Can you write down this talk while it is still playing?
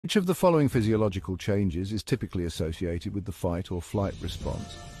Which of the following physiological changes is typically associated with the fight or flight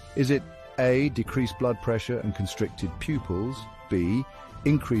response? Is it A, decreased blood pressure and constricted pupils, B,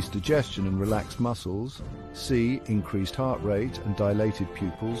 increased digestion and relaxed muscles, C, increased heart rate and dilated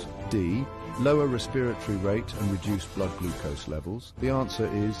pupils, D, lower respiratory rate and reduced blood glucose levels? The answer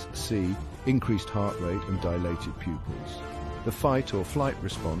is C, increased heart rate and dilated pupils. The fight or flight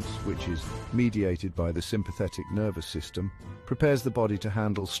response, which is mediated by the sympathetic nervous system, prepares the body to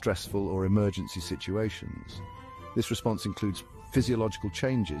handle stressful or emergency situations. This response includes physiological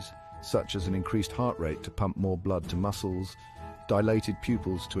changes, such as an increased heart rate to pump more blood to muscles, dilated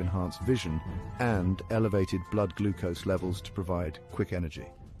pupils to enhance vision, and elevated blood glucose levels to provide quick energy.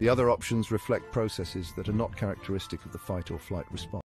 The other options reflect processes that are not characteristic of the fight or flight response.